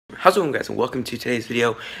How's it going, guys, and welcome to today's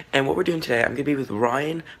video. And what we're doing today, I'm gonna be with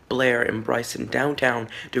Ryan, Blair, and Bryson downtown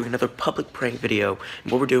doing another public prank video.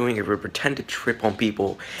 And what we're doing is we're pretend to trip on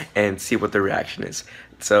people and see what their reaction is.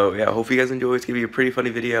 So yeah, hope you guys enjoy. It's gonna be a pretty funny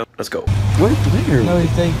video. Let's go. Where's Blair? No,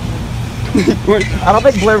 he's saying. I don't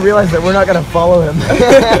think Blair realized that we're not gonna follow him.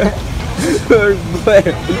 Where's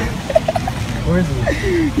Blair? Where is he?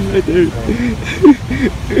 He's right there.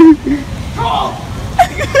 Oh!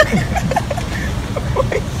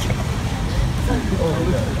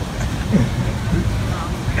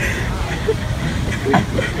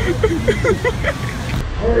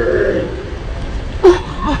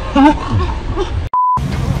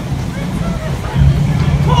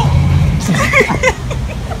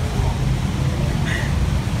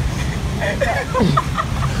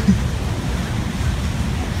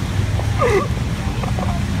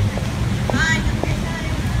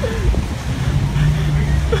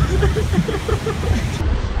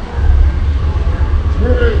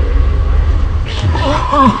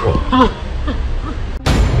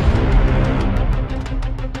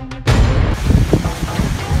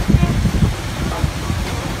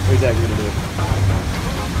 What's that gonna do?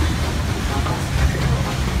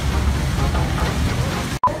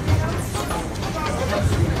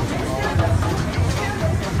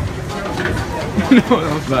 No,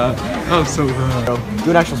 that was bad. That was so bad. Do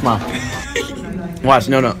an actual smile. Watch,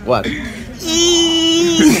 no, what? Do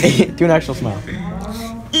an actual smile.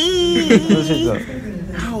 Let's just go.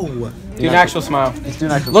 No. Do an actual smile. Let's do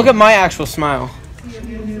an actual Look at my actual smile.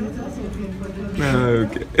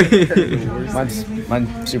 Okay.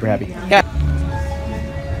 Mine's super happy. Yeah.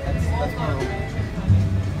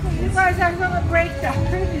 You guys are gonna break the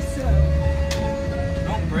pretty soon.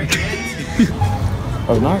 Don't break it.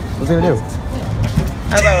 Oh, not? What's he gonna do?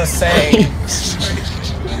 As I was saying.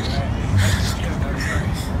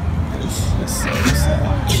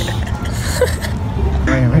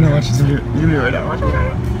 I know what you're doing. You do it right now. Watch it.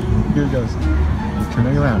 Here it goes. He's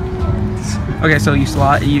turning around. Okay, so you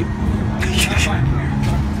slide.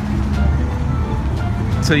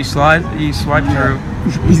 So you swipe through.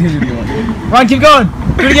 He's gonna do the one. Ryan, keep going.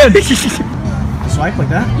 Do it again. Swipe like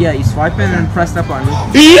that? Yeah, you swipe it and then press up on it.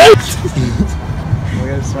 We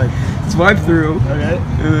gotta swipe. Swipe through. Okay.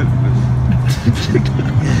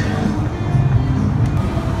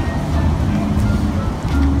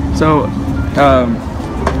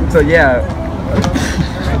 So yeah.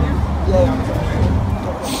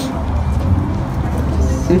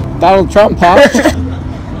 Donald Trump, huh?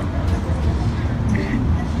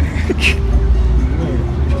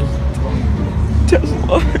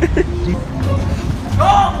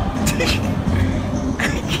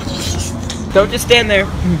 Don't just stand there.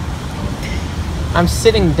 I'm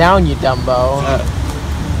sitting down, you dumbo.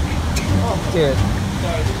 Dude.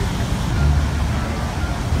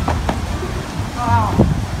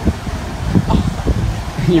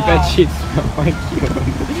 You bet she'd smell like you.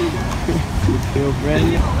 You feel brand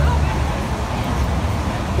new.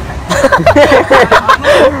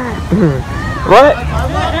 What?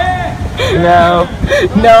 No.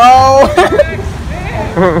 No.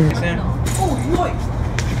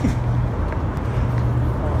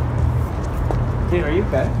 Dude, are you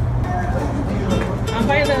okay? I'm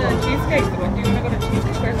buying the cheesecake. Do you want to go to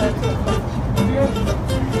cheesecake or that too?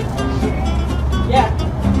 Yeah.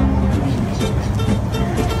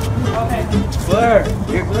 Okay. Blair,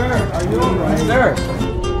 are you alright? Sir.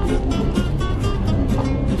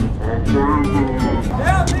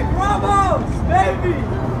 Yeah, big Ramos, baby!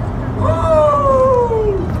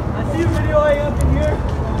 Woo! I see a video up in here.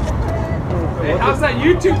 Hey, how's that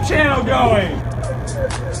YouTube channel going?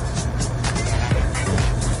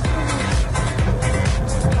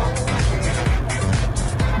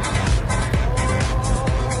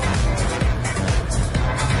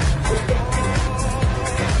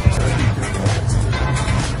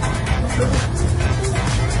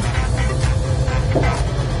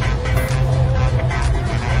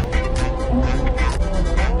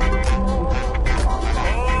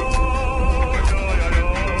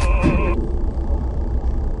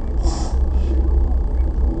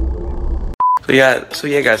 So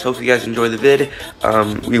yeah guys, hopefully you guys enjoyed the vid. It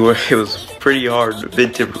was pretty hard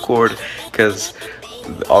vid to record because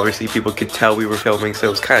obviously people could tell we were filming, so it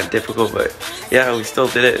was kind of difficult, but yeah, we still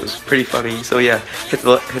did it. It was pretty funny. So yeah, hit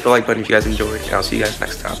the like button if you guys enjoyed, and I'll see you guys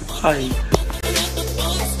next time. Bye.